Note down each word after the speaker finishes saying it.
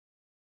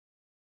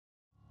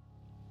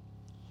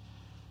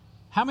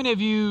How many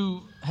of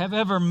you have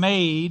ever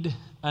made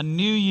a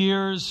New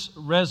Year's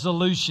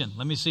resolution?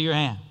 Let me see your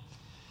hand.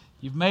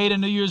 You've made a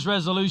New Year's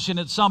resolution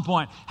at some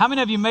point. How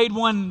many of you made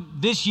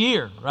one this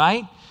year,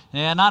 right?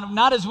 And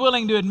not as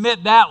willing to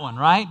admit that one,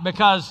 right?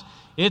 Because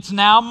it's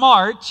now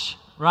March,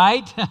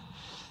 right?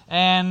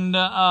 And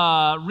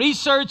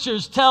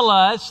researchers tell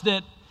us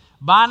that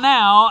by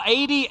now,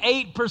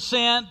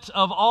 88%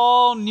 of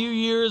all New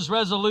Year's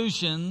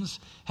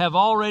resolutions have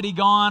already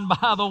gone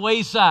by the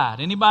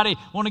wayside. Anybody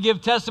want to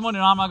give testimony?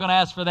 No, I'm not going to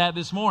ask for that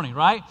this morning,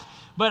 right?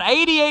 But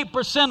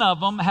 88% of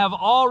them have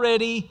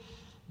already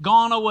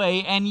gone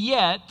away, and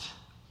yet,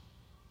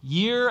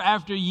 year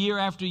after year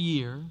after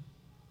year,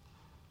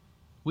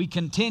 we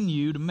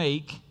continue to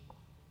make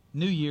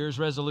New Year's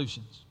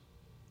resolutions.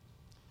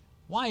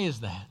 Why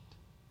is that?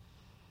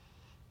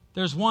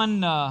 There's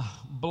one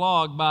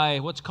blog by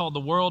what's called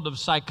the World of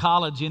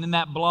Psychology, and in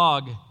that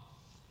blog,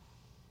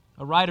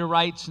 a writer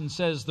writes and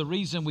says the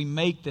reason we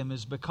make them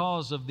is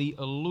because of the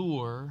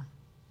allure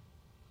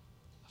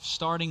of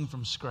starting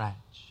from scratch.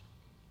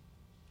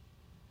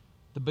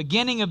 The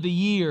beginning of the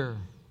year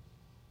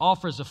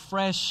offers a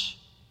fresh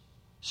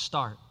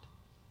start,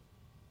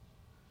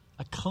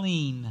 a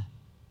clean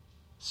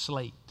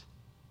slate.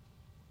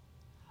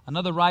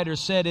 Another writer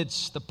said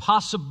it's the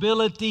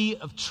possibility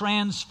of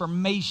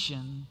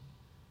transformation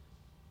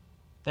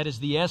that is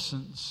the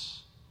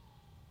essence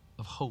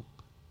of hope.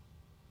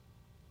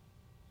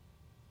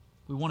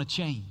 We want to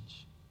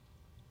change.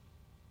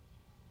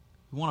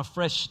 We want a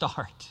fresh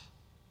start.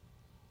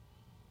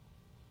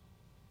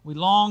 We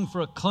long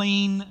for a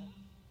clean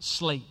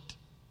slate.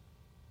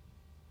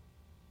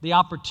 The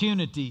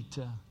opportunity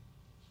to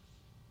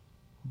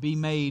be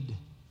made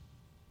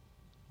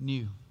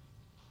new.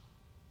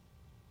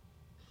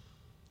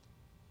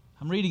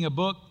 I'm reading a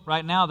book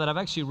right now that I've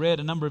actually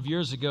read a number of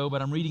years ago,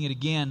 but I'm reading it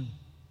again.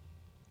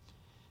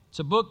 It's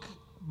a book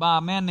by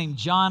a man named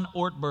John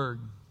Ortberg.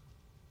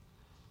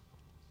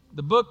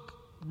 The book,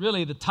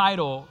 really, the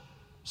title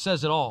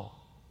says it all.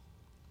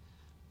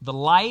 The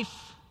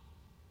Life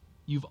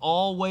You've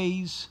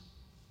Always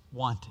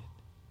Wanted.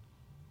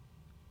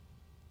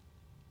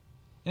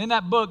 And in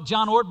that book,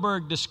 John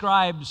Ortberg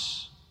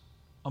describes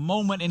a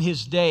moment in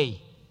his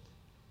day.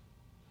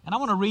 And I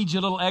want to read you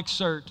a little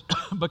excerpt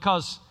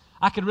because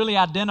I could really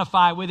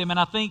identify with him, and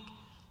I think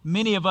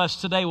many of us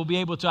today will be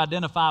able to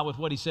identify with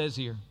what he says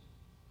here.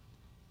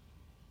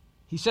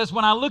 He says,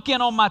 when I look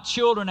in on my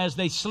children as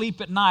they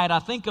sleep at night, I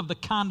think of the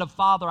kind of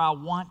father I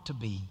want to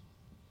be.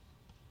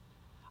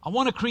 I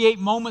want to create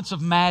moments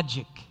of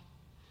magic.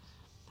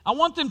 I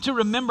want them to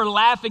remember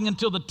laughing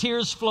until the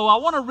tears flow. I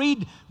want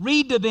to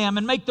read to them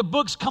and make the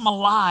books come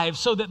alive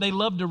so that they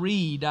love to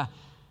read. I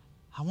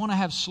want to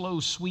have slow,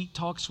 sweet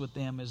talks with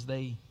them as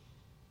they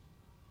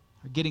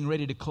are getting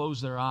ready to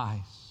close their eyes.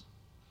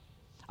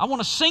 I want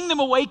to sing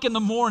them awake in the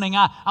morning.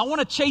 I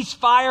want to chase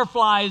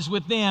fireflies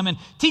with them and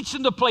teach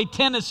them to play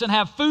tennis and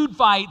have food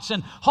fights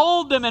and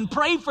hold them and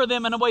pray for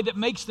them in a way that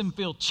makes them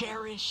feel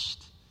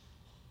cherished.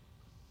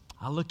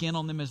 I look in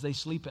on them as they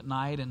sleep at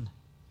night, and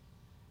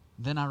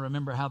then I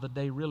remember how the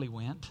day really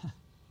went.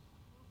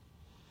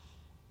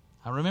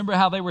 I remember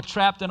how they were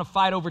trapped in a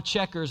fight over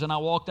checkers, and I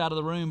walked out of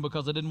the room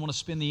because I didn't want to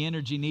spend the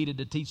energy needed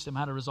to teach them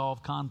how to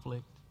resolve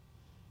conflict.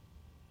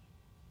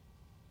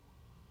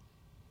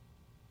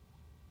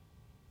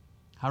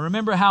 I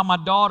remember how my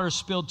daughter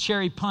spilled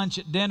cherry punch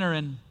at dinner,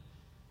 and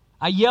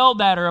I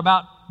yelled at her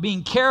about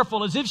being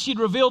careful as if she'd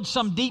revealed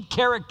some deep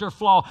character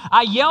flaw.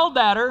 I yelled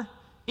at her,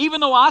 even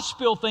though I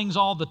spill things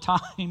all the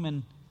time,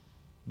 and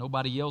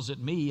nobody yells at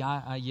me.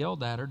 I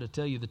yelled at her to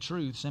tell you the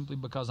truth simply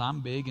because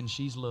I'm big and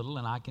she's little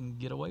and I can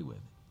get away with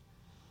it.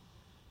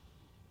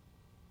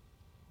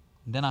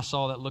 And then I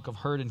saw that look of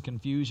hurt and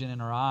confusion in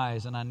her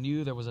eyes, and I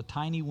knew there was a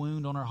tiny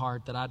wound on her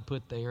heart that I'd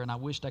put there, and I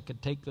wished I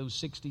could take those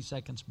 60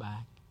 seconds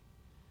back.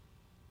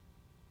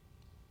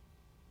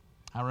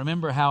 I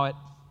remember how at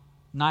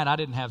night I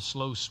didn't have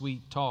slow,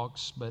 sweet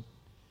talks, but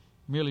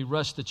merely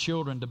rushed the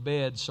children to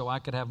bed so I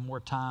could have more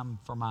time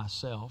for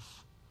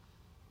myself.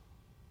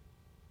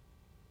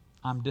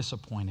 I'm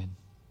disappointed.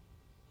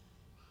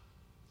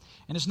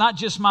 And it's not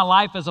just my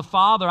life as a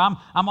father.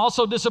 I'm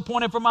also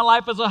disappointed for my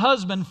life as a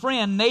husband,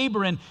 friend,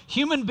 neighbor, and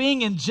human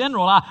being in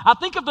general. I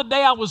think of the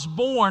day I was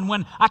born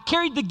when I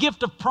carried the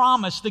gift of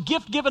promise, the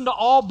gift given to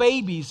all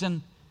babies,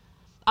 and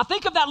I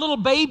think of that little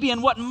baby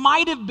and what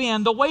might have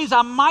been, the ways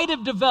I might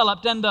have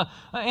developed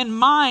in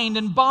mind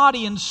and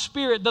body and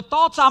spirit, the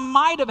thoughts I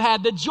might have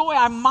had, the joy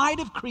I might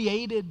have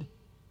created.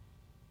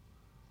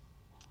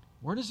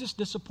 Where does this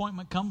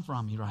disappointment come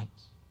from, he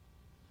writes.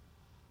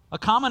 A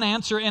common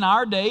answer in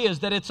our day is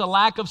that it's a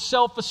lack of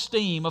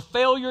self-esteem, a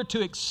failure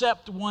to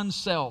accept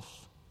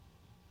oneself.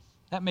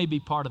 That may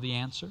be part of the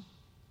answer,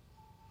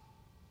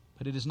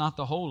 but it is not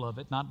the whole of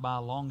it, not by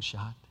a long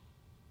shot.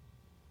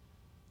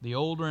 The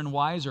older and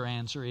wiser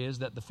answer is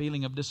that the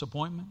feeling of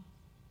disappointment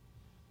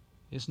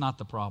is not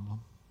the problem.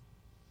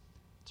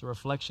 It's a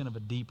reflection of a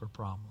deeper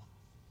problem.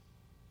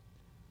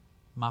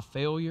 My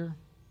failure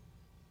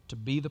to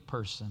be the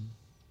person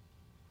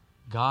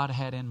God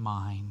had in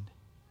mind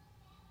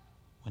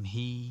when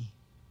He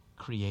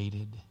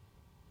created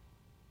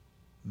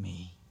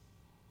me.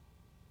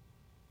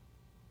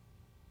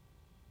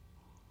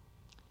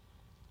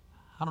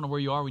 I don't know where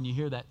you are when you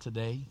hear that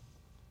today,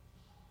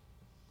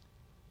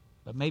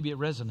 but maybe it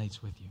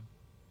resonates with you.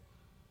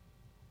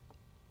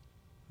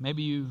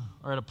 Maybe you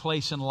are at a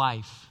place in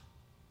life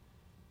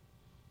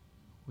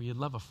where you'd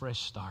love a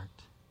fresh start.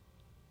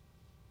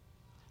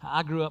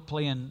 I grew up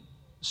playing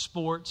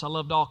sports. I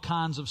loved all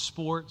kinds of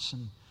sports.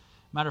 And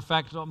matter of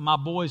fact, my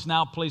boys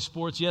now play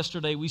sports.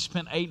 Yesterday, we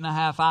spent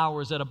 8.5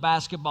 hours at a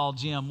basketball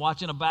gym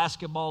watching a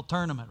basketball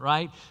tournament,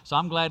 right? So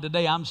I'm glad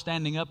today I'm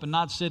standing up and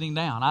not sitting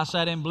down. I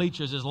sat in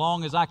bleachers as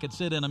long as I could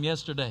sit in them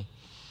yesterday.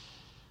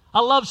 I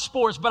love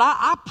sports, but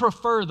I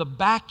prefer the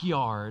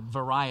backyard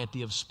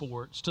variety of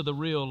sports to the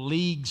real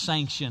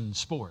league-sanctioned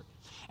sport.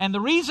 And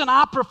the reason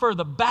I prefer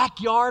the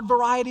backyard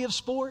variety of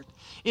sport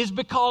is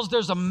because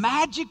there's a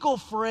magical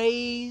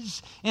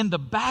phrase in the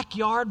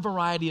backyard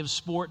variety of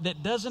sport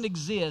that doesn't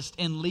exist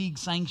in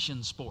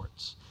league-sanctioned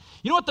sports.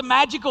 You know what the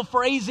magical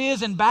phrase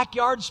is in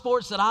backyard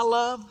sports that I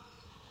love?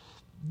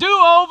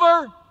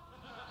 Do-over.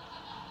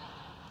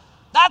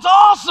 That's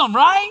awesome,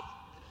 right?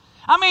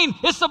 I mean,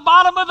 it's the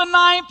bottom of the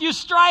ninth, you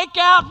strike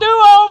out,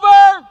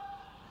 do-over.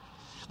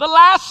 The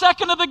last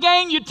second of the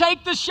game, you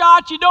take the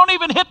shot, you don't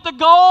even hit the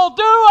goal,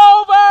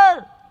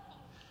 do-over.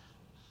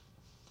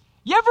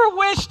 You ever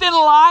wished in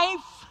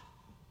life,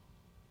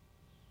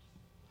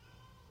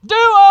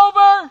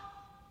 do-over?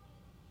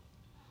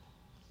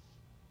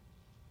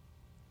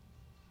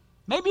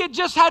 Maybe it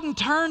just hadn't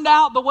turned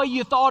out the way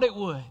you thought it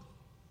would.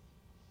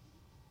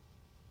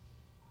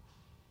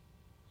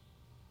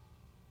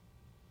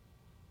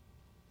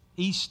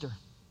 Easter.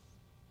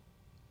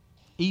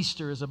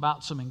 Easter is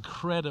about some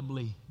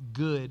incredibly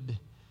good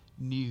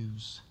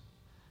news.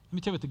 Let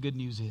me tell you what the good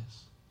news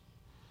is.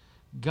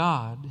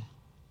 God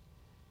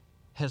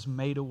has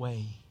made a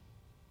way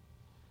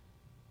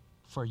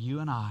for you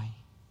and I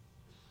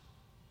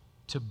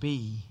to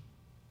be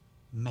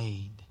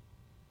made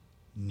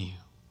new.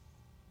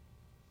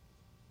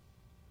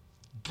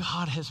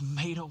 God has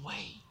made a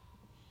way.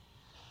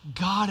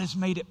 God has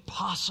made it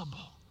possible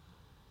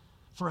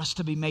for us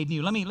to be made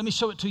new. Let me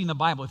show it to you in the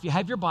Bible. If you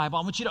have your Bible,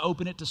 I want you to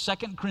open it to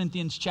 2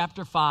 Corinthians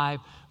chapter 5,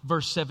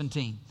 verse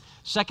 17.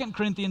 2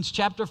 Corinthians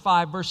chapter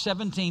 5, verse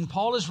 17.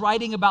 Paul is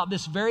writing about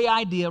this very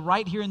idea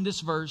right here in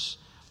this verse.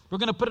 We're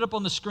going to put it up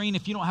on the screen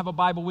if you don't have a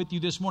Bible with you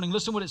this morning.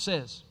 Listen what it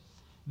says.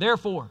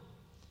 Therefore,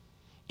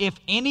 if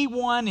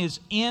anyone is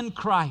in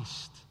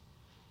Christ,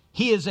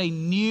 he is a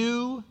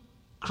new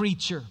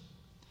creature.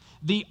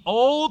 The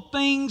old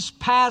things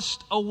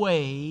passed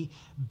away.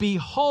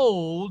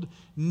 Behold,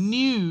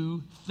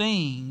 new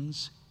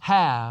things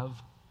have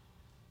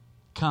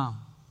come.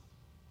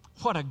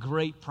 What a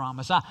great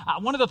promise.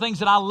 One of the things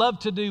that I love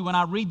to do when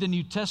I read the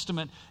New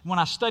Testament, when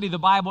I study the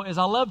Bible, is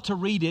I love to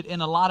read it in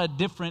a lot of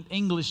different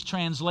English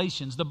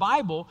translations. The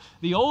Bible,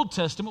 the Old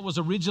Testament, was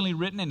originally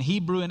written in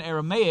Hebrew and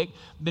Aramaic.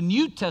 The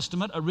New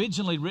Testament,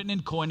 originally written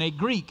in Koine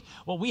Greek.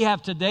 What we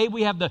have today,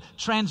 we have the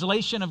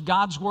translation of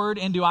God's Word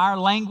into our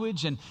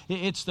language, and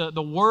it's the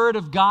Word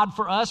of God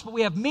for us. But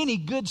we have many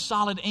good,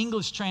 solid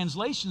English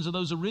translations of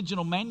those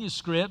original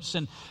manuscripts.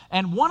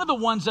 And one of the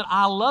ones that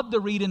I love to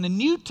read in the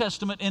New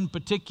Testament in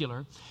particular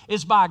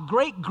is by a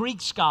great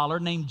Greek scholar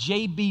named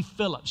J.B.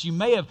 Phillips. You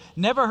may have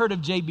never heard of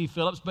J.B.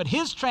 Phillips, but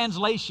his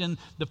translation,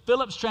 the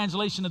Phillips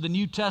translation of the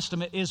New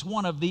Testament, is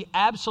one of the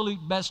absolute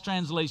best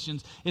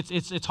translations.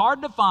 It's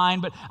hard to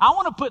find, but I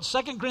want to put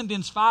 2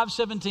 Corinthians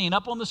 5:17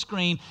 up on the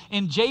screen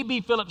in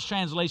J.B. Phillips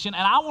translation,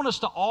 and I want us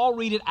to all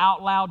read it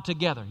out loud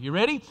together. You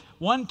ready?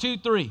 1, 2,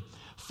 3.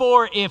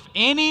 For if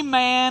any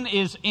man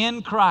is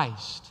in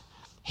Christ,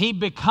 he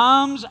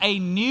becomes a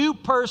new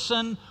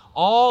person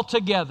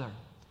altogether.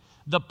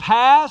 The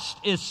past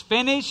is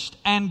finished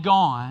and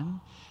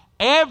gone.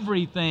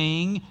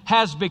 Everything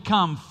has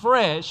become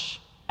fresh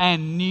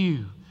and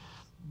new.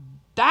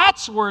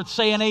 That's worth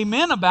saying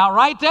amen about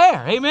right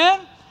there.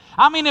 Amen?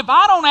 I mean, if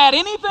I don't add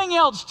anything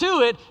else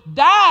to it,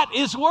 that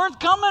is worth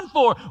coming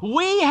for.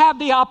 We have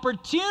the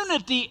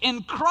opportunity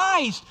in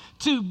Christ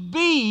to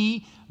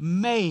be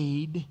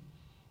made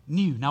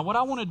new. Now, what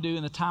I want to do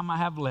in the time I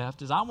have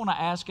left is I want to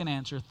ask and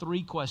answer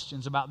 3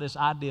 questions about this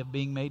idea of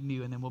being made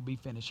new, and then we'll be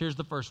finished. Here's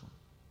the first one.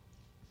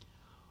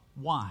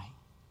 Why?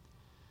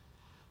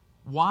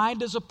 Why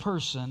does a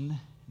person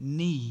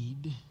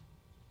need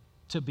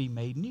to be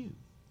made new?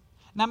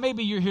 Now,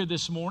 maybe you're here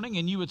this morning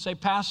and you would say,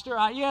 Pastor,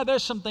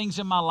 there's some things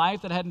in my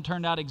life that hadn't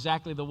turned out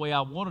exactly the way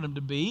I wanted them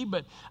to be,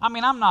 but I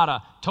mean, I'm not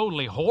a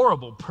totally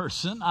horrible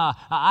person. I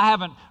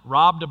haven't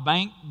robbed a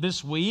bank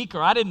this week,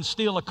 or I didn't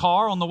steal a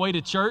car on the way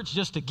to church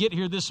just to get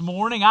here this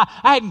morning. I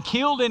hadn't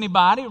killed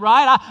anybody,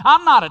 right?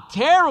 I'm not a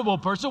terrible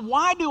person.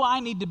 Why do I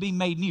need to be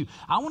made new?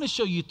 I want to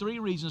show you 3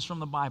 reasons from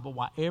the Bible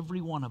why every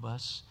one of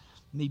us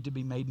need to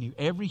be made new.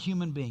 Every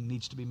human being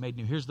needs to be made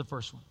new. Here's the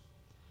first one.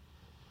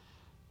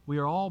 We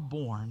are all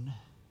born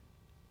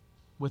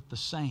with the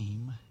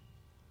same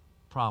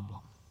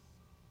problem.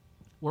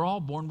 We're all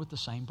born with the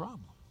same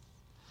problem.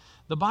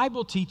 The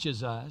Bible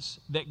teaches us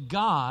that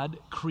God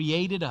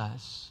created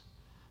us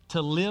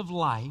to live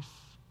life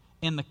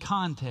in the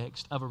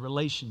context of a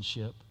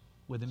relationship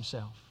with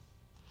Himself.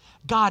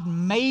 God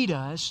made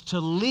us to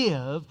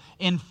live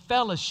in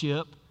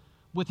fellowship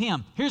with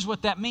Him. Here's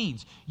what that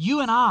means.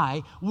 You and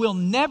I will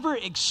never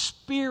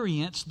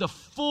experience the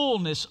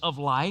fullness of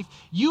life.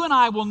 You and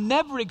I will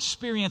never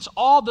experience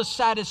all the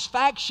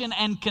satisfaction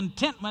and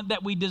contentment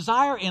that we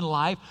desire in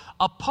life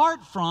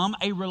apart from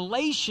a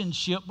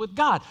relationship with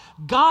God.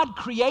 God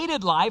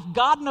created life.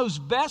 God knows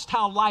best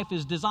how life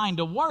is designed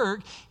to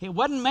work. It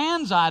wasn't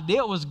man's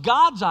idea. It was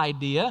God's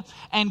idea.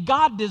 And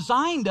God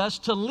designed us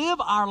to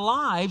live our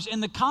lives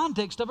in the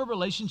context of a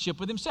relationship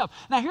with Himself.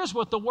 Now, here's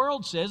what the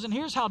world says, and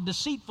here's how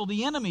deceitful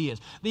the enemy is.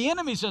 The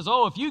enemy says,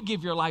 oh, if you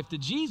give your life to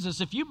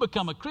Jesus, if you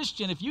become a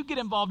Christian, if you get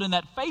involved in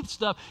that faith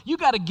stuff, you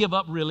got to give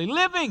up really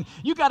living.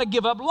 You got to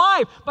give up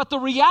life. But the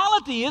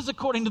reality is,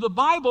 according to the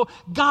Bible,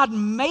 God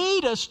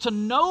made us to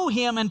know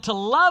Him and to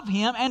love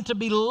Him and to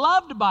be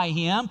loved by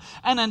Him.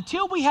 And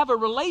until we have a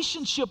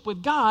relationship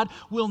with God,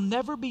 we'll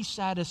never be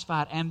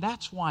satisfied. And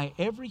that's why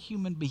every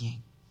human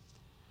being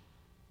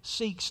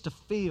seeks to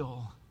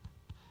fill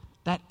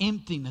that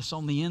emptiness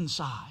on the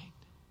inside.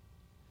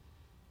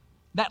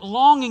 That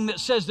longing that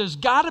says there's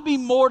got to be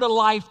more to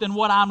life than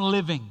what I'm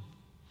living.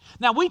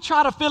 Now, we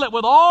try to fill it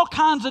with all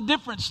kinds of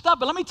different stuff,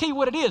 but let me tell you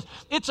what it is.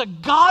 It's a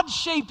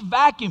God-shaped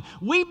vacuum.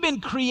 We've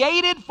been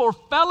created for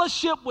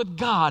fellowship with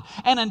God,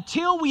 and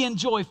until we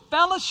enjoy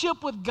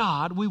fellowship with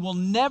God, we will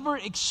never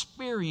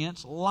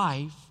experience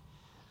life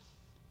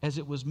as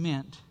it was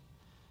meant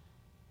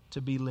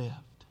to be lived.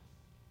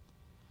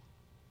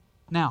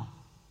 Now,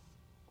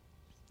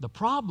 the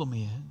problem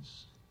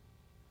is,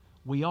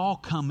 we all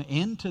come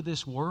into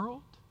this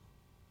world.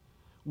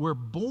 We're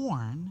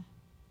born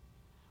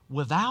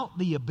without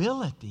the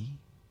ability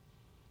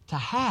to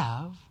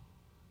have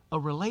a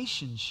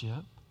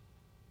relationship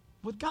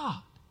with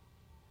God.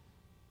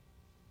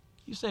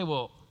 You say,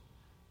 well,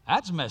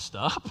 that's messed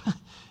up.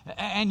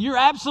 And you're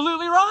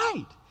absolutely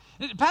right.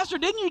 Pastor,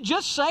 didn't you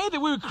just say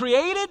that we were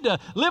created to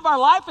live our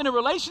life in a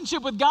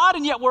relationship with God,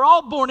 and yet we're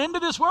all born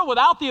into this world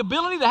without the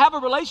ability to have a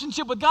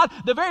relationship with God?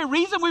 The very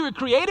reason we were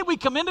created, we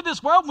come into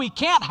this world and we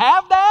can't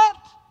have that?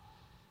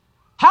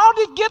 How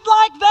did it get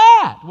like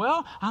that?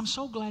 Well, I'm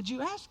so glad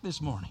you asked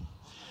this morning.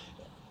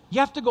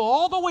 You have to go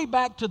all the way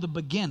back to the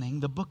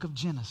beginning, the book of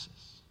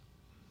Genesis.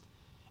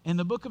 In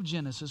the book of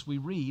Genesis, we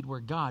read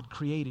where God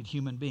created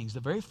human beings. The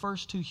very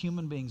first two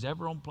human beings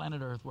ever on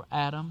planet Earth were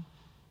Adam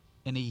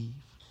and Eve.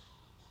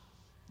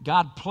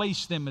 God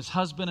placed them as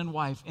husband and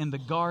wife in the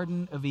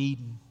Garden of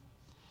Eden.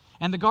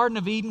 And the Garden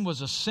of Eden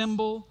was a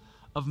symbol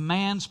of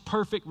man's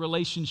perfect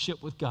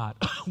relationship with God.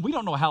 We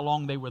don't know how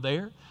long they were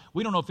there.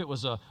 We don't know if it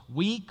was a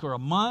week or a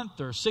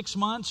month or 6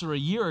 months or a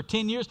year or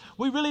 10 years.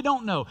 We really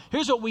don't know.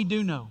 Here's what we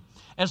do know.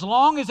 As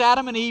long as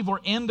Adam and Eve were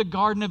in the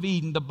Garden of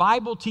Eden, the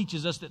Bible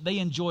teaches us that they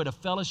enjoyed a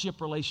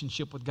fellowship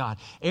relationship with God.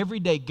 Every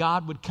day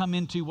God would come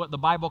into what the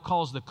Bible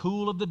calls the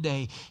cool of the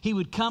day. He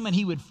would come and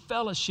He would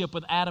fellowship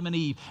with Adam and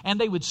Eve, and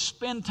they would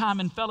spend time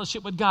in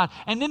fellowship with God.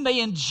 And then they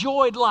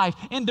enjoyed life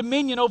and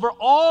dominion over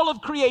all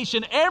of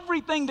creation,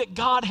 everything that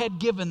God had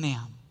given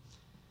them.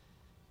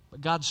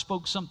 But God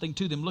spoke something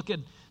to them. Look at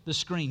the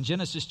screen,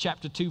 Genesis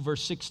chapter 2,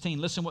 verse 16.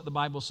 Listen what the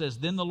Bible says.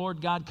 Then the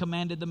Lord God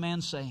commanded the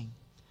man, saying,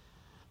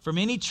 from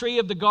any tree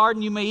of the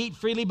garden you may eat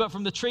freely, but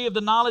from the tree of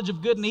the knowledge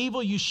of good and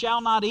evil you shall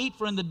not eat,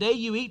 for in the day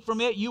you eat from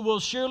it you will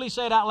surely,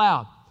 say it out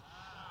loud,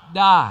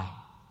 die.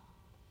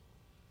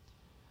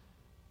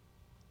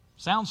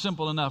 Sounds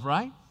simple enough,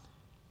 right?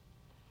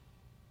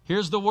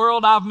 Here's the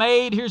world I've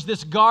made. Here's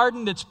this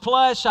garden that's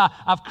plush.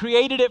 I've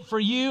created it for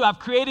you. I've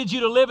created you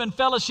to live in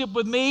fellowship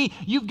with me.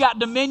 You've got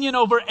dominion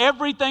over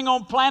everything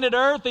on planet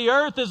Earth. The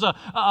earth is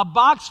a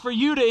box for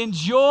you to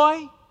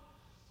enjoy.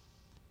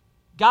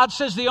 God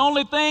says the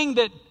only thing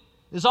that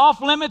is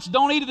off limits,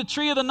 don't eat of the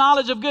tree of the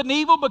knowledge of good and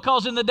evil,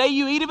 because in the day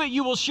you eat of it,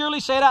 you will surely,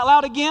 say it out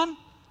loud again,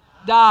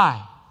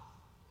 die.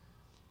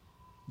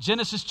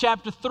 Genesis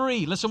chapter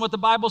 3, listen what the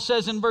Bible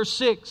says in verse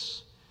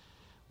 6.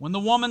 When the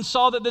woman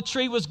saw that the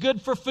tree was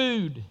good for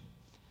food,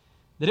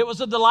 that it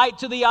was a delight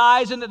to the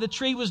eyes, and that the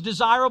tree was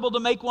desirable to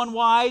make one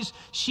wise,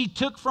 she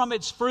took from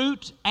its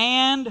fruit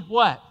and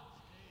what?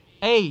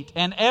 Ate.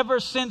 And ever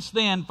since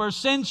then, for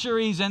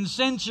centuries and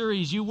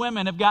centuries, you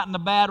women have gotten a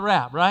bad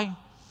rap, right?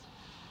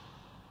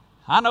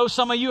 I know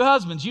some of you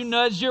husbands, you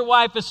nudged your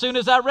wife as soon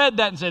as I read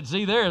that and said,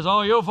 see, there, it's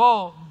all your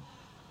fault.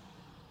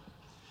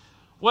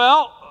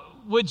 Well,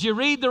 would you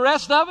read the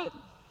rest of it?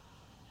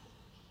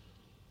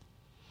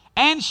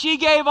 And she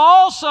gave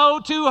also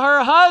to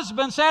her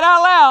husband, say it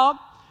out loud,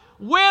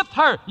 with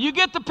her. You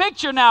get the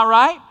picture now,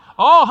 right?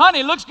 Oh,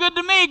 honey, looks good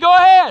to me. Go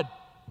ahead.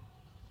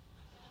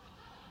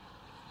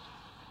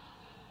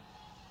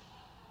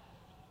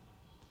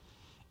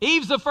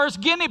 Eve's the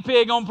first guinea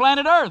pig on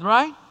planet Earth,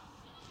 right?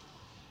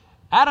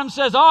 Adam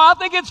says, oh, I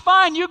think it's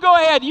fine. You go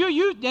ahead.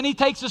 You. And he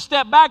takes a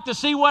step back to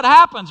see what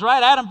happens,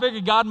 right? Adam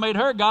figured God made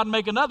her, God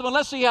make another one.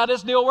 Let's see how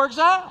this deal works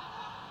out.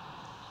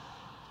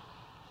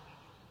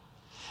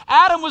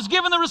 Adam was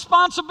given the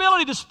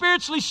responsibility to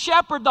spiritually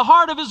shepherd the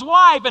heart of his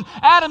wife. And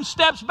Adam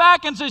steps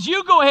back and says,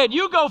 you go ahead,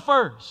 you go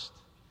first.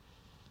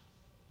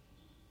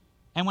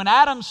 And when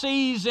Adam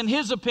sees, in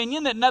his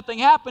opinion, that nothing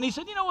happened, he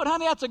said, you know what,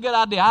 honey, that's a good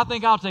idea. I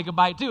think I'll take a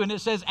bite too. And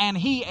it says, and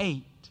he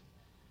ate.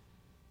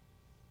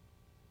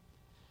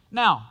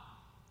 Now,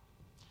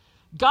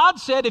 God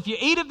said if you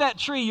eat of that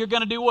tree, you're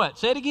going to do what?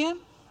 Say it again.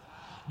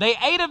 They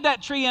ate of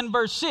that tree in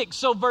verse 6.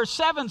 So verse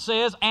 7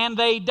 says, and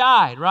they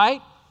died,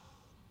 right?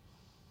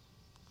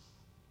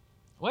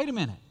 Wait a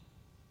minute.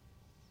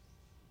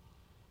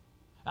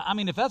 I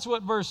mean, if that's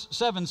what verse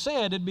 7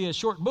 said, it'd be a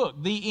short book,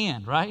 the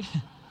end, right?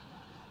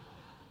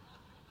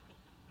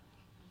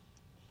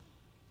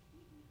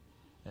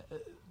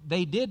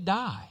 They did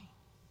die.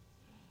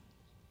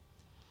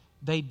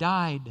 They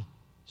died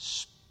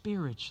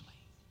spiritually.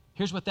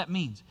 Here's what that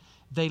means.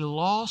 They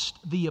lost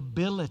the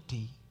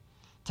ability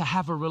to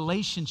have a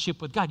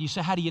relationship with God. You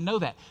say, how do you know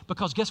that?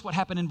 Because guess what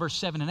happened in verse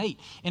 7 and 8?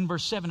 In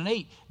verse 7 and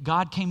 8,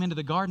 God came into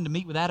the garden to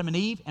meet with Adam and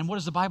Eve. And what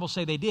does the Bible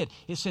say they did?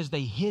 It says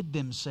they hid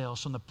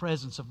themselves from the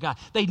presence of God.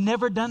 They'd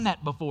never done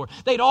that before.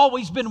 They'd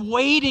always been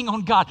waiting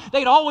on God.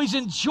 They'd always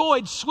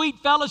enjoyed sweet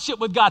fellowship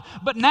with God.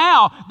 But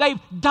now they've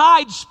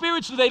died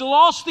spiritually. They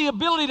lost the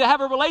ability to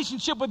have a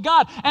relationship with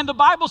God. And the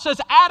Bible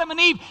says Adam and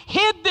Eve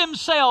hid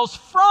themselves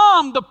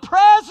from the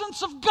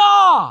presence of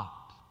God.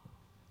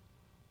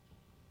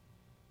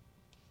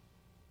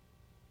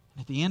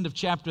 At the end of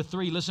chapter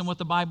 3, listen what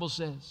the Bible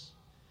says.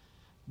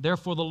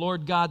 Therefore the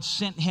Lord God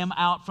sent him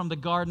out from the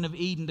Garden of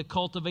Eden to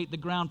cultivate the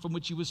ground from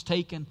which he was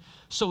taken.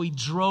 So he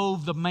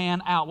drove the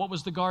man out. What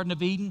was the Garden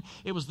of Eden?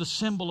 It was the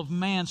symbol of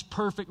man's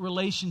perfect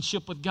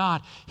relationship with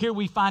God. Here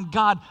we find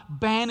God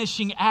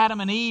banishing Adam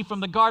and Eve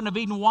from the Garden of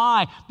Eden.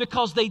 Why?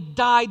 Because they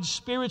died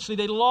spiritually.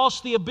 They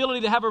lost the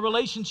ability to have a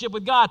relationship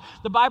with God.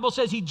 The Bible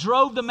says he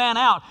drove the man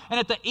out. And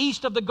at the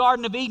east of the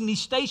Garden of Eden, he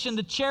stationed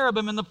the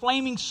cherubim and the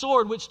flaming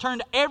sword, which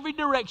turned every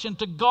direction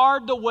to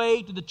guard the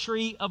way to the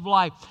tree of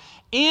life.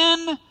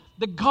 In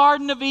the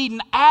Garden of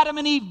Eden, Adam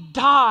and Eve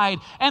died,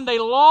 and they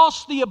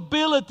lost the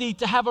ability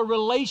to have a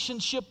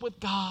relationship with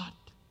God.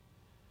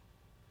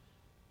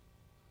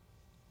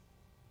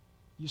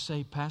 You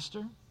say,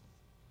 Pastor,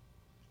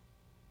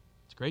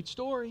 it's a great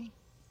story.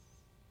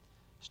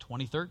 It's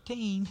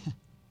 2013.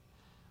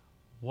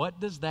 What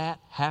does that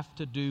have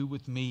to do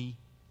with me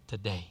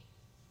today?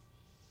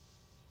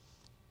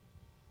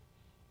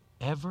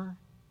 Ever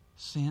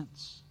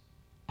since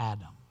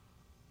Adam,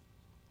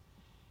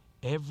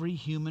 every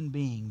human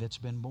being that's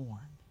been born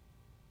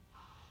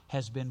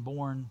has been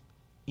born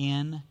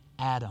in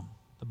Adam,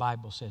 the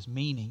Bible says,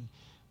 meaning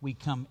we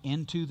come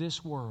into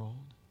this world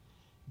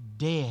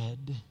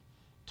dead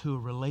to a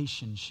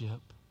relationship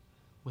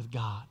with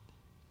God.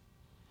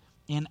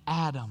 In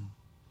Adam,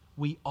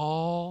 we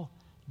all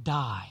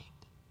died,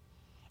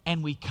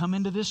 and we come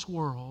into this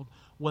world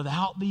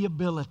without the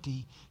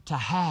ability to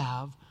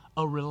have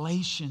a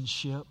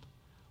relationship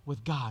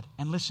with God.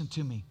 And listen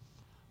to me.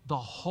 The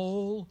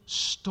whole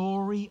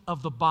story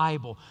of the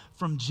Bible,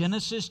 from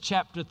Genesis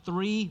chapter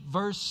 3,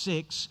 verse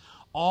 6,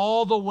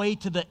 all the way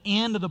to the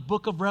end of the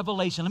book of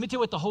Revelation. Let me tell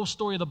you what the whole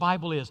story of the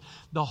Bible is.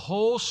 The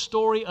whole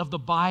story of the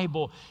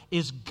Bible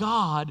is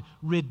God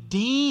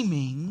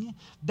redeeming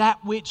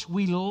that which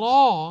we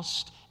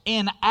lost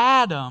in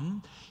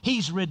Adam.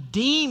 He's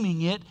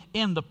redeeming it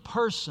in the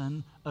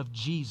person of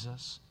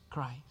Jesus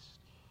Christ.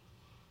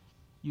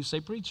 You say,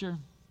 preacher,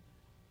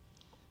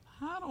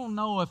 I don't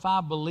know if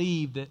I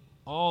believe that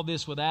all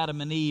this with Adam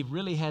and Eve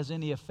really has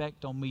any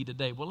effect on me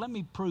today. Well, let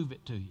me prove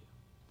it to you.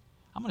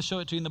 I'm going to show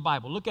it to you in the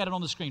Bible. Look at it on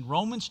the screen.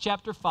 Romans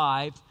chapter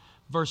 5,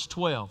 verse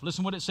 12.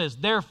 Listen what it says.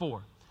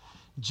 Therefore,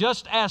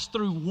 just as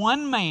through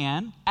one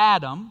man,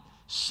 Adam,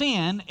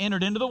 sin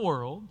entered into the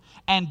world,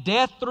 and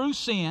death through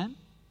sin.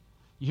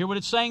 You hear what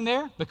it's saying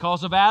there?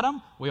 Because of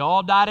Adam, we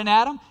all died in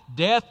Adam.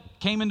 Death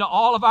came into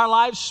all of our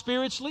lives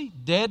spiritually,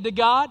 dead to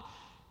God.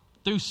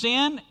 Through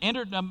sin,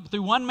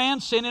 through one man,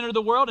 sin entered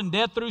the world, and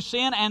death through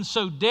sin. And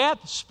so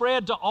death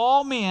spread to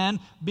all men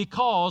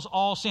because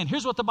all sin.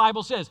 Here's what the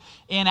Bible says.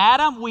 In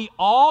Adam, we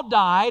all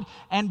died,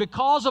 and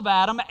because of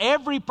Adam,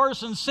 every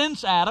person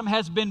since Adam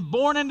has been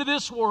born into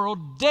this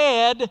world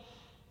dead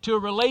to a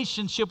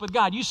relationship with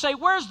God. You say,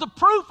 where's the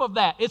proof of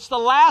that? It's the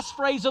last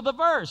phrase of the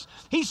verse.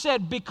 He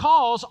said,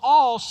 because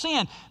all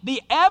sin.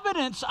 The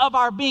evidence of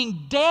our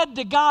being dead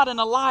to God and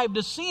alive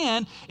to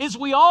sin is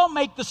we all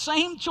make the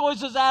same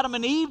choices Adam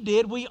and Eve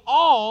did. We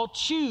all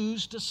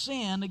choose to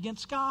sin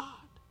against God.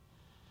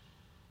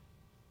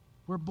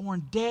 We're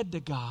born dead to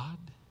God,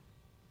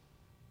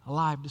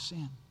 alive to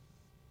sin.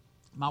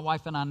 My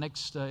wife and I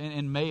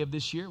in May of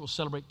this year will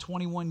celebrate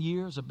 21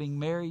 years of being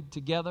married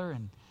together.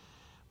 And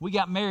we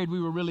got married,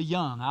 we were really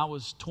young. I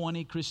was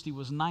 20, Christy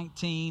was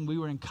 19. We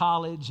were in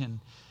college,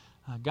 and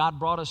God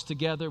brought us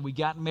together. We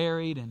got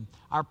married, and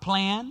our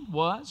plan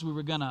was we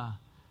were going to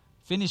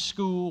finish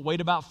school,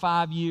 wait about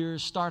 5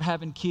 years, start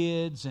having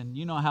kids, and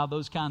you know how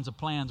those kinds of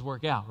plans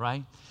work out,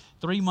 right?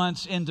 3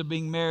 months into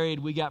being married,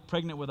 we got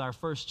pregnant with our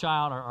first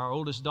child, our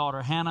oldest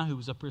daughter, Hannah, who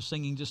was up here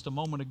singing just a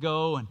moment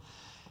ago, and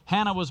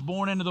Hannah was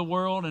born into the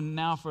world, and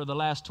now for the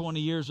last 20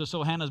 years or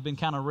so, Hannah's been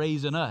kind of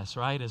raising us,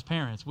 right, as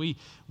parents. We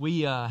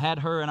had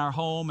her in our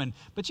home,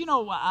 but you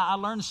know, I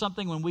learned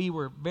something when we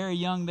were very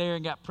young there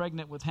and got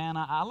pregnant with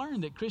Hannah. I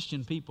learned that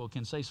Christian people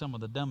can say some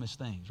of the dumbest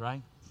things,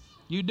 right?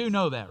 You do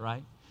know that,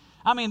 right?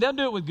 I mean, they'll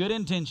do it with good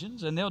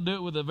intentions, and they'll do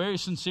it with a very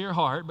sincere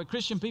heart, but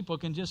Christian people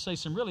can just say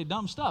some really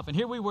dumb stuff. And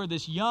here we were,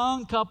 this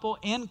young couple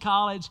in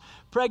college,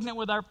 pregnant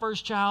with our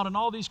first child, and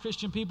all these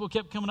Christian people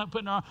kept coming up,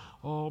 putting our,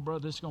 oh,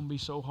 brother, it's going to be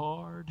so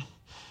hard.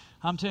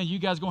 I'm telling you, you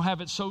guys are going to have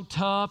it so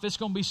tough. It's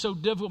going to be so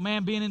difficult.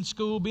 Man, being in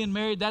school, being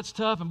married, that's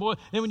tough. And boy,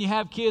 then when you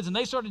have kids, and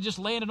they started just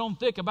laying it on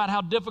thick about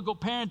how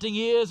difficult parenting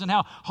is and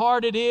how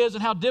hard it is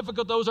and how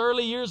difficult those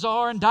early years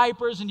are and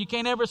diapers, and you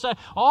can't ever say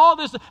all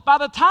this. By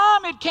the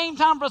time it came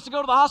time for us to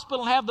go to the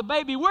hospital and have the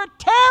baby, we're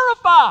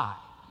terrified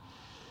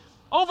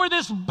over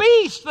this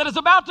beast that is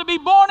about to be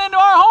born into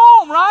our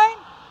home, right?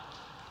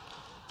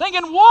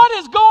 Thinking, what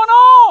is going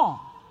on?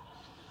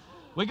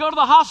 We go to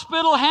the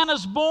hospital,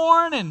 Hannah's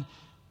born, and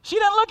she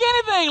doesn't look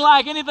anything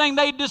like anything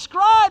they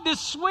described,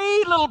 this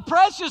sweet little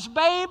precious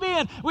baby.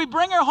 And we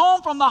bring her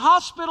home from the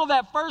hospital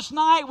that first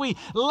night. We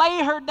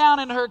lay her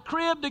down in her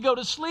crib to go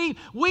to sleep.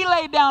 We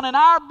lay down in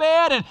our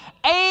bed, and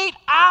 8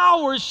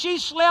 hours she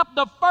slept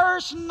the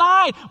first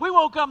night. We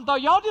woke up and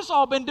thought, y'all just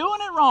all been doing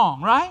it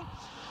wrong, right?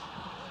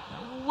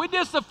 We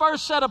just the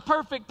first set of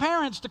perfect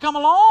parents to come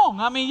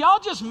along. I mean,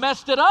 y'all just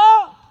messed it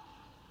up.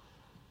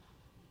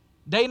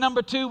 Day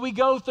number 2, we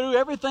go through,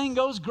 everything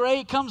goes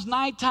great. Comes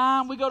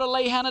nighttime, we go to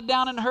lay Hannah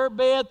down in her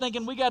bed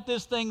thinking we got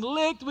this thing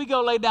licked. We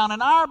go lay down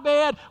in our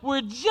bed.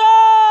 We're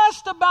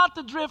just about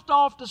to drift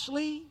off to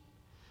sleep.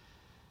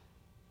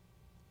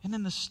 And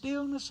in the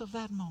stillness of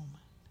that moment,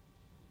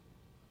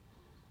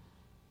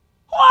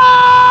 wah!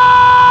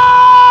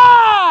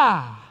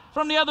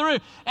 From the other room.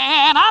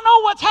 And I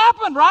know what's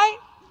happened, right?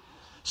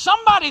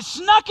 Somebody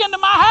snuck into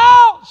my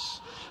house.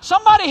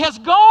 Somebody has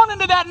gone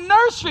into that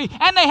nursery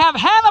and they have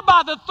Hannah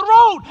by the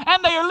throat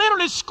and they are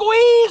literally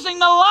squeezing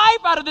the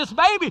life out of this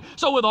baby.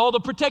 So with all the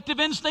protective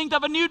instinct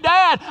of a new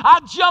dad, I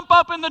jump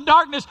up in the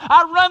darkness.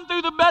 I run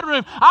through the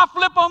bedroom. I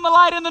flip on the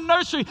light in the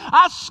nursery.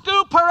 I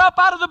scoop her up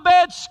out of the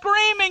bed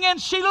screaming,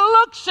 and she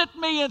looks at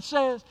me and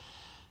says,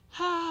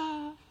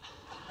 ah.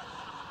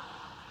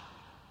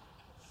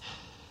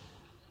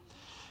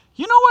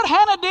 You know what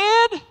Hannah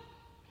did?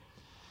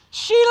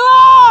 She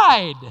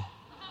lied.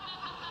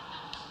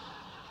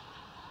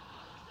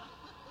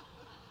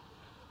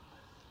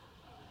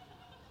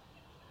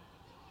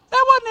 There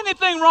wasn't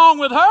anything wrong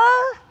with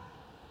her.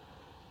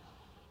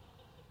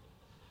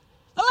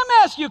 Now let me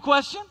ask you a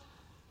question.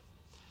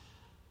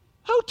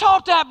 Who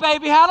taught that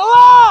baby how to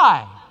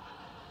lie?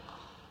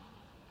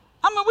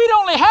 I mean, we'd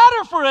only had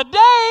her for a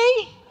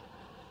day.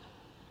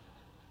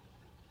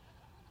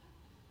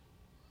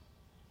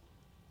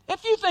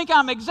 If you think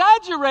I'm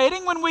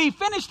exaggerating, when we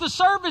finish the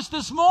service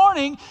this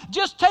morning,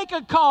 just take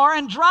a car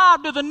and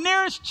drive to the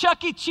nearest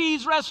Chuck E.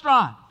 Cheese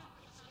restaurant.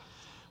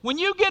 When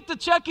you get to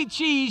Chuck E.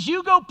 Cheese,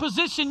 you go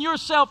position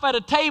yourself at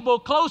a table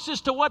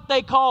closest to what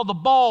they call the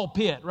ball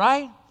pit,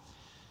 right?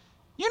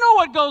 You know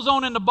what goes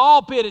on in the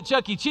ball pit at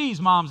Chuck E. Cheese,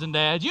 moms and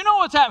dads. You know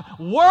what's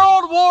happening.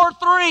 World War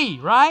III,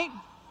 right?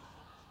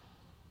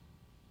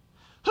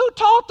 Who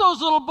taught those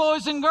little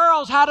boys and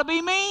girls how to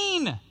be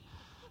mean?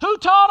 Who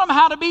taught them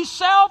how to be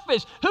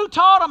selfish? Who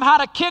taught them how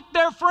to kick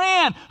their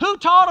friend? Who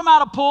taught them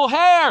how to pull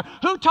hair?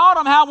 Who taught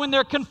them how, when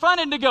they're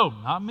confronted, to go,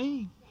 not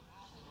me?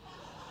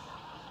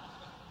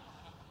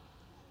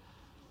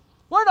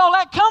 Where'd all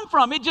that come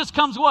from? It just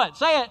comes what?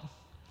 Say it.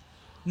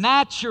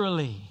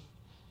 Naturally.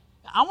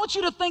 I want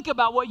you to think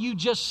about what you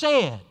just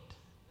said.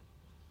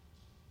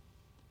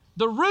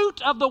 The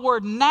root of the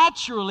word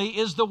naturally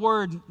is the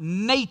word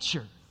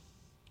nature.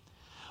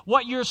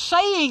 What you're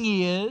saying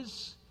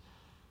is,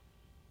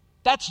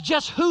 that's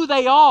just who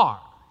they are.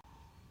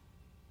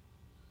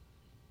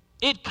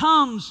 It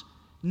comes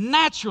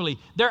naturally.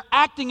 They're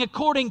acting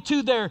according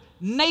to their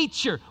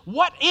nature.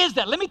 What is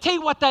that? Let me tell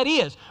you what that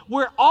is.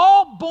 We're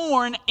all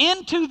born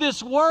into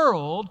this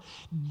world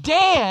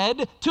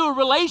dead to a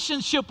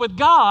relationship with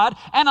God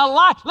and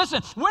alive.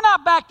 Listen, we're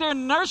not back there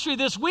in the nursery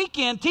this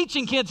weekend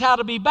teaching kids how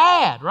to be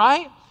bad,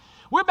 right?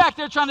 We're back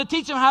there trying to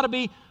teach them how to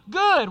be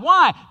good.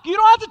 Why? You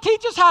don't have to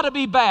teach us how to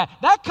be bad.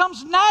 That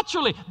comes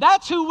naturally.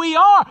 That's who we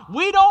are.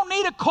 We don't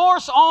need a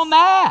course on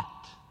that.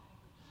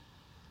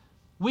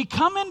 We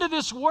come into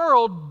this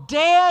world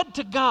dead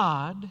to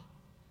God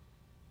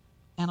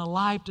and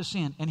alive to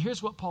sin. And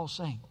here's what Paul's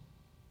saying.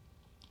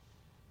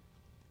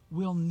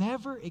 We'll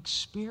never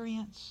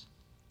experience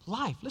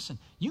life. Listen,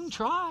 you can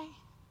try.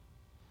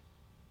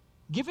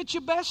 Give it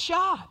your best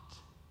shot.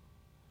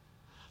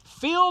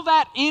 Fill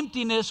that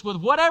emptiness with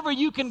whatever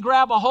you can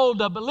grab a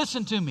hold of. But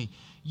listen to me.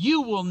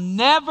 You will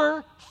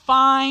never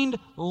find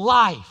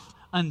life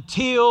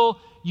until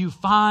you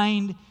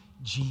find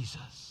Jesus.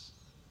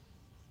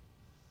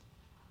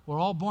 We're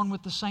all born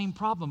with the same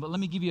problem, but let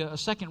me give you a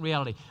second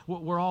reality.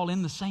 We're all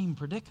in the same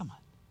predicament.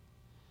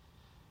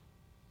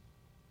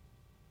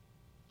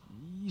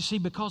 You You see,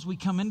 because we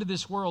come into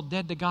this world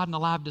dead to God and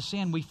alive to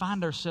sin, we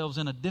find ourselves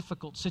in a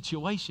difficult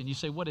situation. You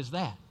say, what is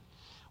that?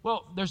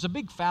 Well, there's a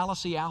big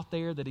fallacy out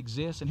there that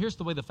exists, and here's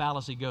the way the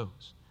fallacy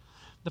goes.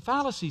 The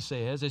fallacy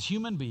says, as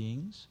human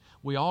beings,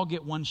 we all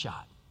get one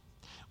shot.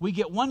 We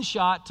get one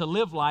shot to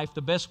live life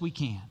the best we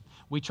can.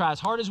 We try as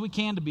hard as we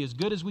can to be as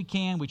good as we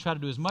can. We try to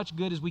do as much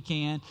good as we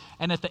can.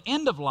 And at the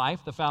end of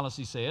life, the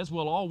fallacy says,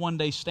 we'll all one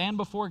day stand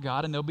before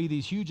God, and there'll be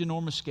these huge,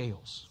 enormous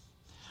scales.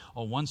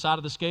 On one side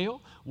of the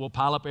scale, we'll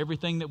pile up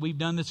everything that we've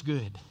done that's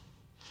good.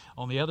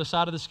 On the other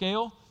side of the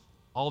scale,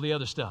 all the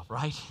other stuff,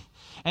 right?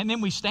 And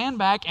then we stand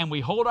back and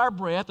we hold our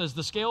breath as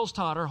the scales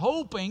totter,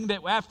 hoping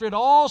that after it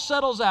all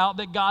settles out,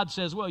 that God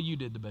says, well, you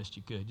did the best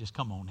you could. Just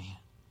come on in.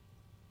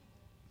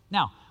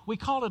 Now, we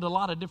call it a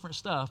lot of different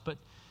stuff, but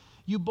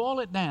you boil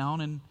it down,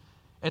 and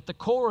at the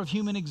core of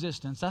human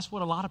existence, that's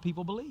what a lot of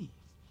people believe.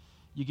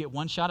 You get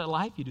one shot at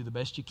life, you do the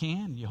best you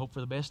can, and you hope for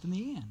the best in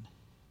the end.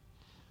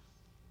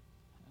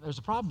 There's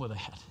a problem with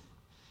that.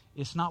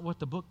 It's not what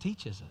the book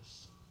teaches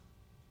us.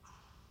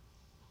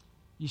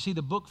 You see,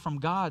 the book from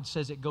God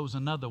says it goes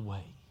another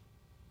way.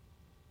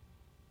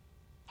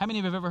 How many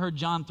of you have ever heard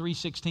John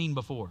 3:16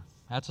 before?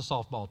 That's a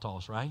softball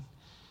toss, right?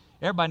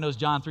 Everybody knows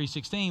John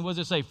 3:16. What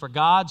does it say? For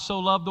God so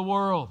loved the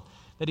world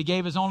that he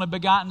gave his only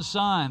begotten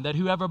Son, that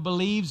whoever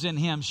believes in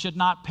him should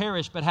not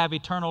perish but have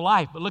eternal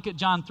life. But look at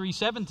John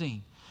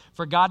 3:17.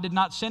 For God did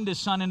not send his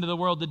Son into the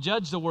world to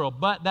judge the world,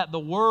 but that the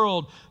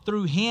world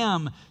through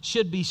him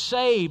should be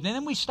saved. And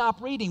then we stop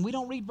reading. We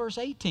don't read verse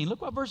 18.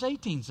 Look what verse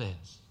 18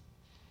 says.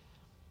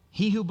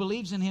 He who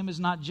believes in him is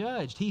not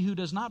judged. He who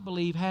does not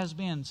believe has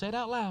been, say it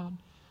out loud,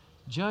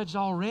 judged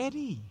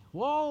already.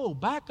 Whoa,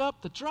 back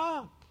up the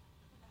truck.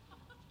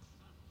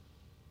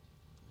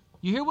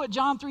 You hear what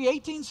John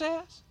 3:18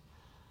 says?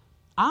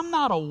 I'm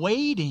not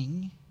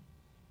awaiting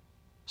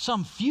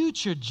some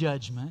future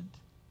judgment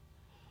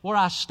where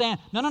I stand.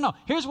 No.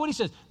 Here's what he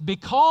says.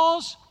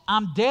 Because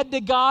I'm dead to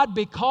God,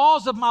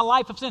 because of my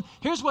life of sin.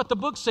 Here's what the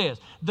book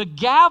says. The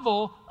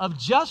gavel of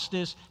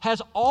justice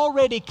has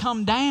already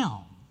come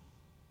down.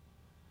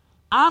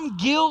 I'm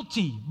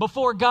guilty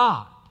before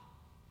God.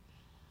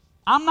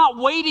 I'm not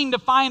waiting to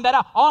find that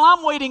out. All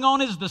I'm waiting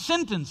on is the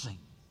sentencing.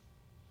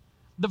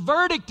 The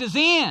verdict is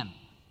in.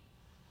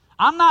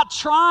 I'm not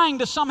trying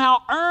to somehow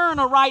earn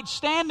a right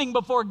standing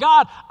before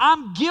God.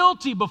 I'm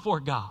guilty before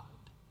God.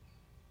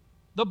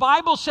 The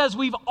Bible says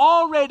we've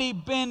already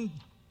been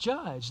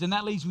judged. And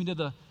that leads me to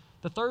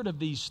the third of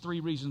these three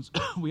reasons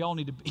we all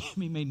need to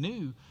be made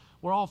new.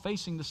 We're all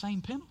facing the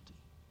same penalty.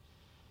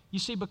 You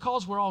see,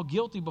 because we're all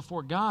guilty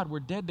before God, we're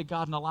dead to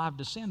God and alive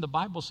to sin. The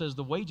Bible says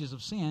the wages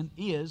of sin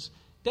is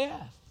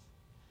death.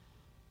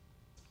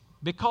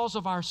 Because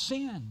of our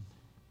sin,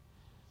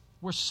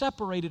 we're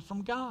separated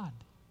from God.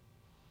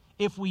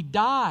 If we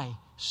die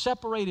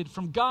separated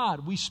from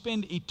God, we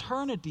spend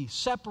eternity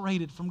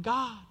separated from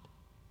God.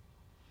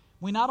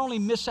 We not only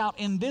miss out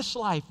in this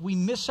life, we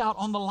miss out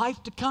on the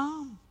life to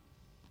come.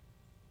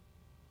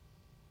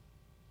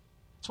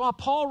 That's why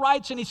Paul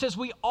writes and he says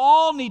we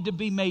all need to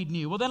be made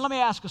new. Well, then let me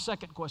ask a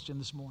second question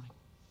this morning.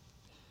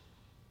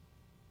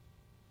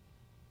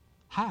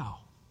 How?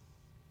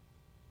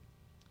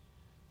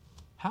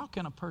 How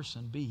can a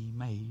person be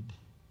made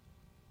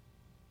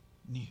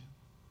new?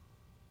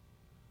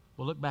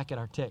 Well, look back at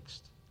our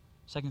text,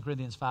 2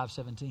 Corinthians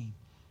 5:17.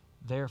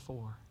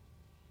 Therefore,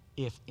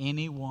 if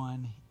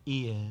anyone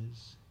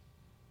is,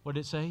 what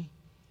did it say?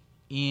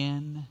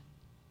 In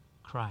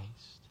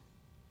Christ.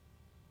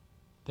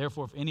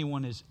 Therefore, if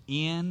anyone is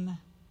in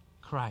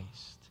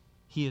Christ,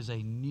 he is a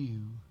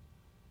new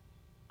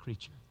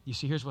creature. You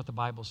see, here's what the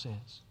Bible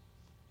says.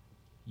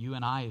 You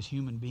and I as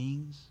human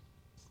beings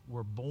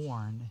were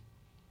born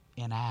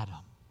in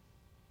Adam.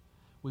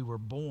 We were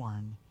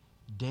born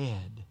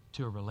dead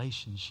to a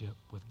relationship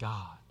with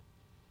God.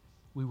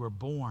 We were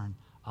born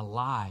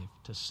alive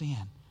to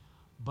sin.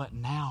 But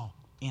now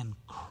in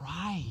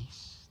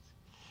Christ,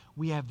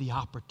 we have the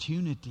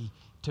opportunity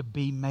to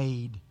be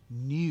made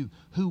new.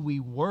 Who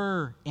we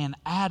were in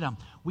Adam,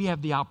 we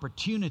have the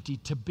opportunity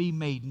to be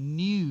made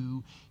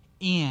new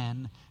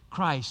in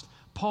Christ.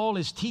 Paul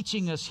is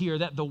teaching us here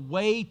that the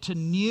way to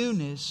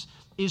newness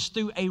is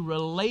through a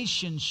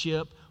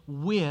relationship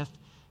with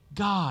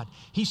God.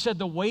 He said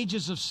the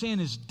wages of sin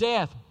is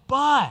death,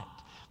 but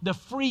the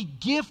free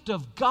gift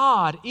of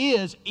God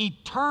is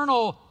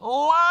eternal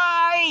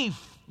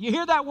life. You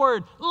hear that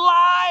word?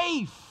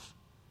 Life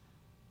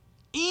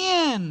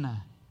in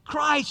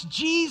Christ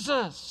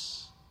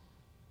Jesus,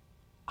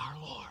 our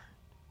Lord.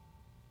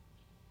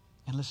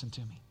 And listen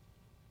to me.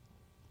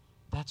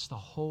 That's the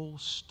whole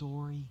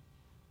story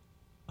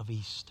of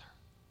Easter.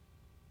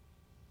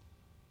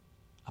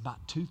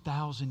 About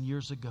 2,000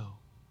 years ago,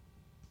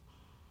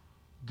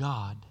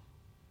 God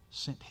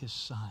sent His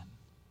Son.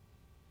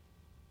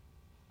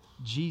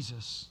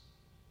 Jesus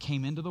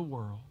came into the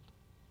world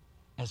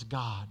as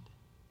God,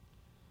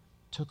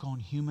 took on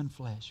human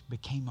flesh,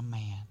 became a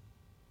man.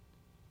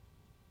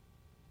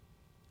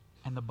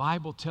 And the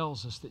Bible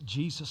tells us that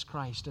Jesus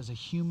Christ, as a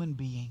human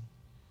being,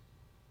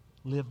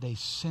 lived a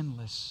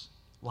sinless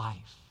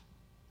life.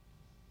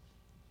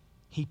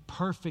 He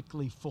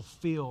perfectly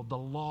fulfilled the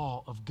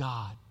law of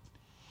God.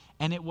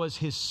 And it was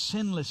His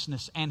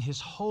sinlessness and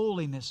His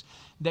holiness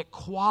that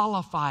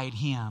qualified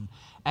Him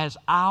as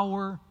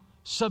our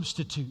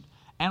substitute.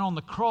 And on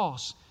the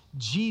cross,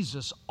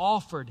 Jesus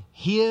offered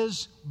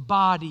His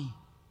body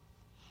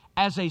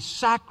as a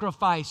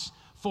sacrifice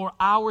for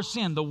our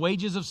sin. The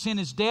wages of sin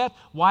is death.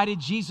 Why did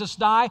Jesus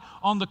die?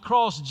 On the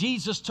cross,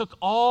 Jesus took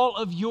all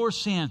of your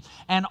sin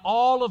and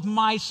all of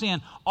my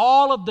sin,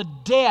 all of the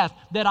death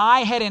that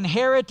I had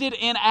inherited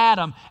in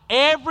Adam,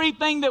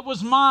 everything that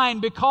was mine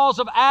because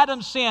of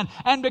Adam's sin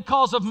and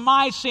because of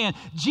my sin.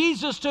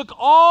 Jesus took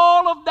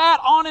all of that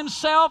on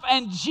Himself,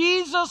 and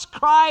Jesus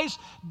Christ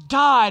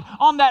died.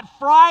 On that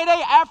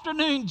Friday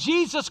afternoon,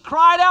 Jesus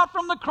cried out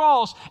from the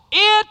cross,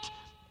 "It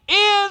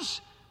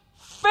is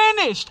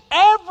finished."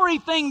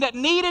 Everything that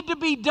needed to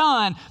be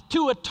done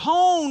to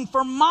atone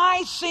for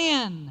my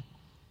sin,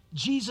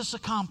 Jesus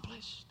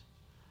accomplished.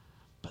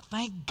 But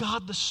thank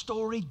God the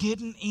story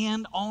didn't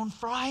end on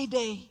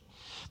Friday.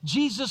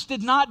 Jesus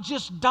did not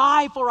just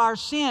die for our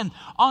sin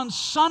on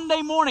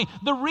Sunday morning.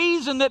 The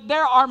reason that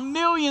there are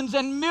millions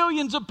and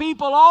millions of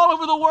people all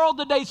over the world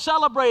today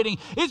celebrating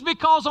is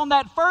because on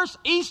that first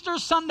Easter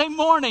Sunday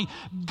morning,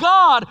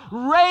 God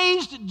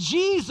raised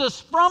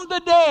Jesus from the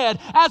dead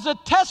as a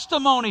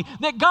testimony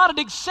that God had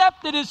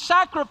accepted His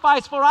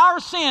sacrifice for our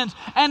sins.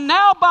 And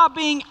now by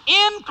being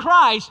in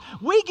Christ,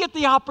 we get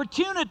the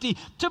opportunity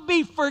to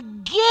be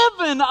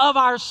forgiven of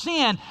our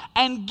sin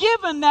and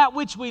given that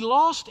which we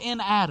lost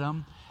in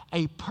Adam,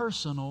 a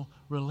personal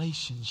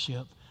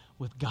relationship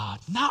with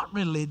God. Not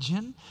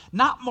religion,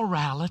 not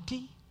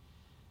morality,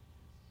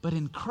 but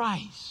in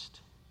Christ,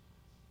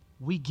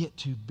 we get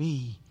to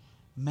be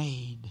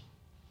made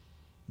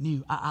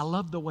new. I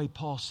love the way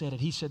Paul said it.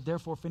 He said,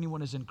 "Therefore, if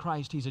anyone is in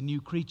Christ, he's a new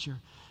creature.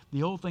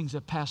 The old things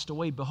have passed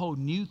away. Behold,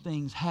 new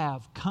things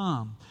have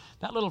come."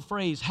 That little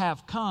phrase,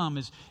 "have come,"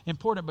 is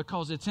important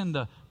because it's in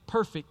the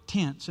perfect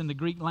tense in the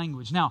Greek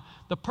language. Now,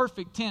 the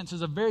perfect tense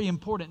is a very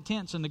important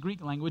tense in the Greek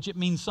language. It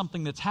means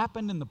something that's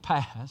happened in the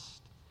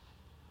past,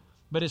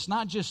 but it's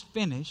not just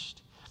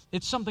finished.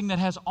 It's something that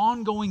has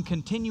ongoing,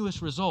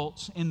 continuous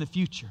results in the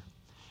future.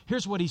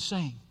 Here's what he's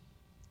saying.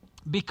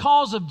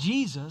 Because of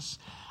Jesus,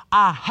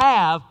 I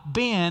have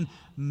been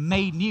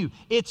made new.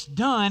 It's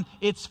done.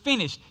 It's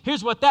finished.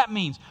 Here's what that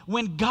means.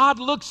 When God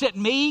looks at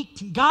me,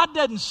 God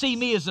doesn't see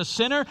me as a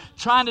sinner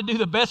trying to do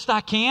the best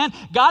I can.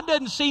 God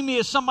doesn't see me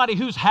as somebody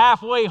who's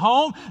halfway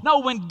home. No,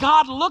 when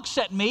God looks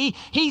at me,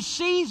 He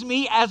sees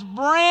me as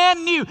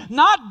brand new,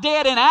 not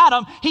dead in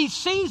Adam. He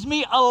sees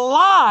me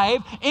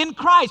alive in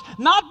Christ.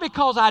 Not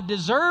because I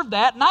deserve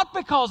that, not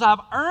because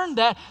I've earned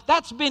that.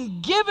 That's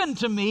been given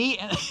to me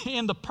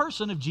in the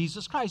person of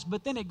Jesus Christ.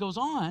 But then it goes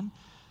on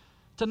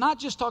to not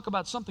just talk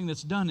about something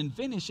that's done and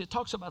finished. It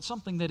talks about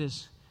something that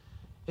is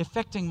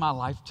affecting my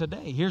life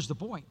today. Here's the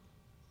point.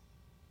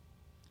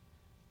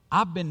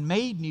 I've been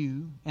made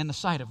new in the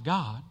sight of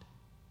God,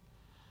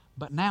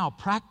 but now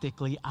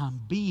practically I'm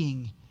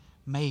being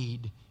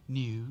made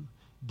new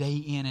day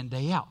in and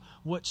day out.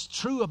 What's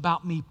true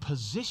about me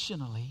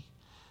positionally,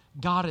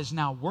 God is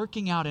now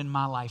working out in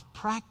my life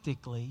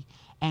practically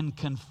and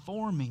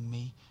conforming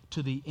me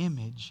to the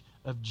image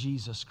of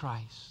Jesus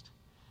Christ.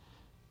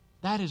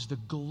 That is the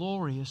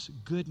glorious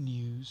good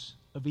news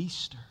of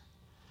Easter,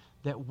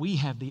 that we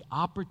have the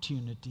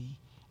opportunity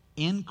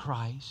in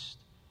Christ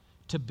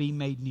to be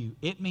made new.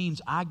 It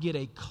means I get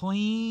a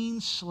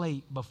clean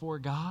slate before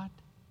God,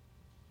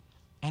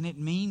 and it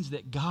means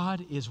that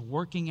God is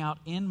working out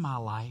in my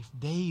life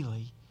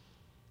daily,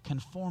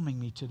 conforming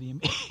me to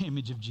the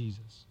image of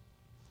Jesus.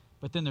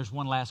 But then there's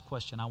one last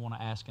question I want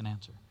to ask and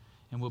answer,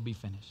 and we'll be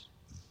finished.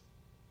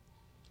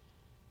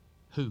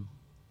 Who?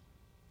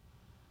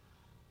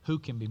 Who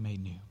can be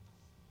made new?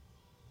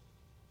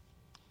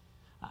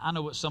 I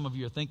know what some of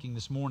you are thinking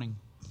this morning.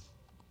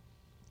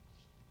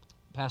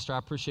 Pastor, I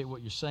appreciate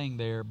what you're saying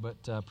there,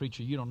 but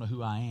preacher, you don't know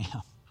who I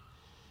am.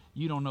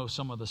 You don't know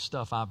some of the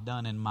stuff I've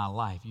done in my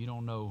life. You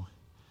don't know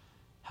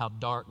how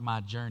dark my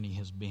journey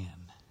has been.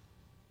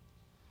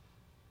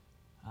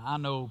 I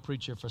know,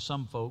 preacher, for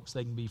some folks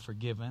they can be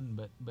forgiven,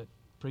 but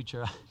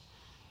preacher,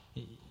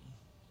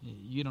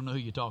 you don't know who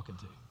you're talking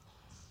to.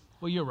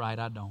 Well, you're right,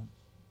 I don't.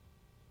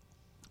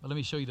 But let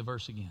me show you the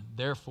verse again.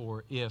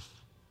 Therefore, if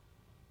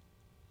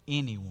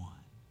anyone,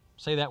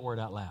 say that word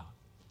out loud,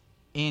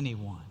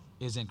 anyone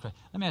is in Christ.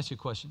 Let me ask you a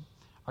question.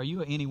 Are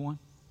you anyone?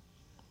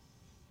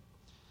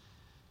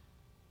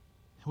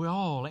 We're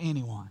all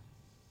anyone.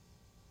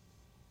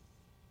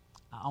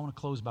 I want to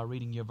close by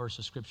reading you a verse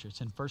of Scripture.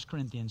 It's in 1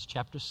 Corinthians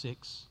chapter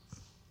 6.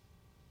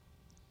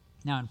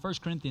 Now, in 1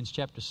 Corinthians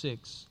chapter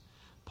 6,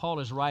 Paul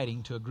is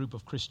writing to a group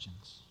of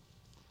Christians.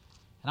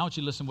 And I want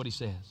you to listen to what he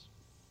says.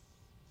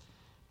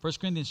 1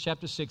 Corinthians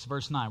chapter 6,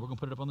 verse 9. We're going to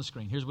put it up on the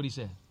screen. Here's what he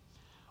said.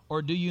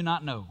 Or do you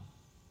not know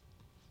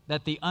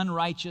that the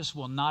unrighteous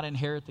will not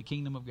inherit the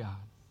kingdom of God?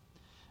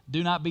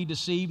 Do not be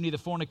deceived, neither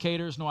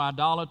fornicators, nor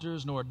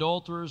idolaters, nor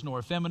adulterers, nor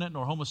effeminate,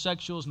 nor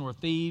homosexuals, nor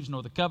thieves,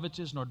 nor the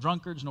covetous, nor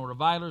drunkards, nor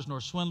revilers,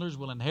 nor swindlers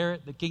will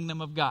inherit the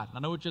kingdom of God. I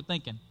know what you're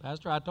thinking.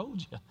 Pastor, I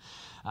told you.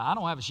 I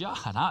don't have a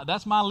shot.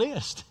 That's my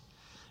list.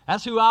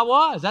 That's who I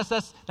was.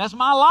 That's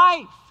my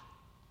life.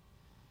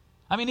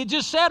 I mean, it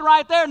just said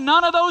right there,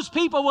 none of those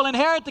people will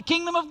inherit the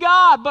kingdom of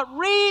God. But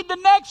read the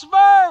next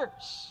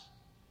verse.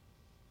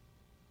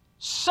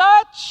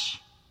 Such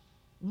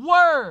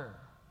were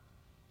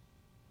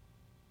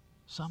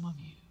some of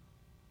you,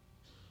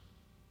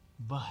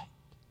 but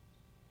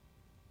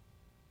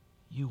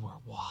you were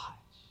washed,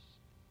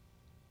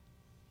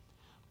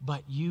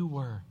 but you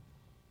were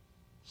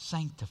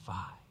sanctified,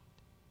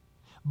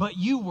 but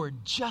you were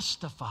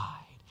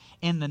justified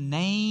in the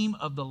name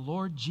of the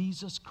Lord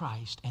Jesus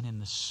Christ and in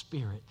the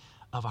Spirit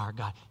of our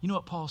God. You know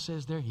what Paul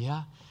says there?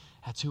 Yeah,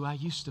 that's who I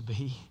used to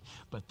be,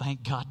 but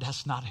thank God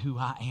that's not who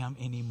I am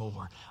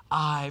anymore.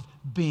 I've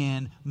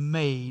been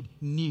made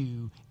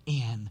new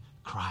in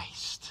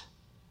Christ.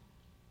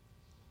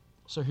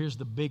 So here's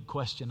the big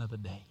question of the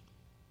day.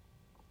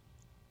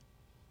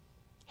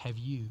 Have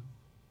you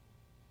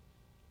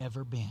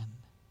ever been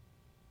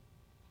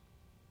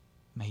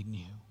made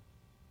new?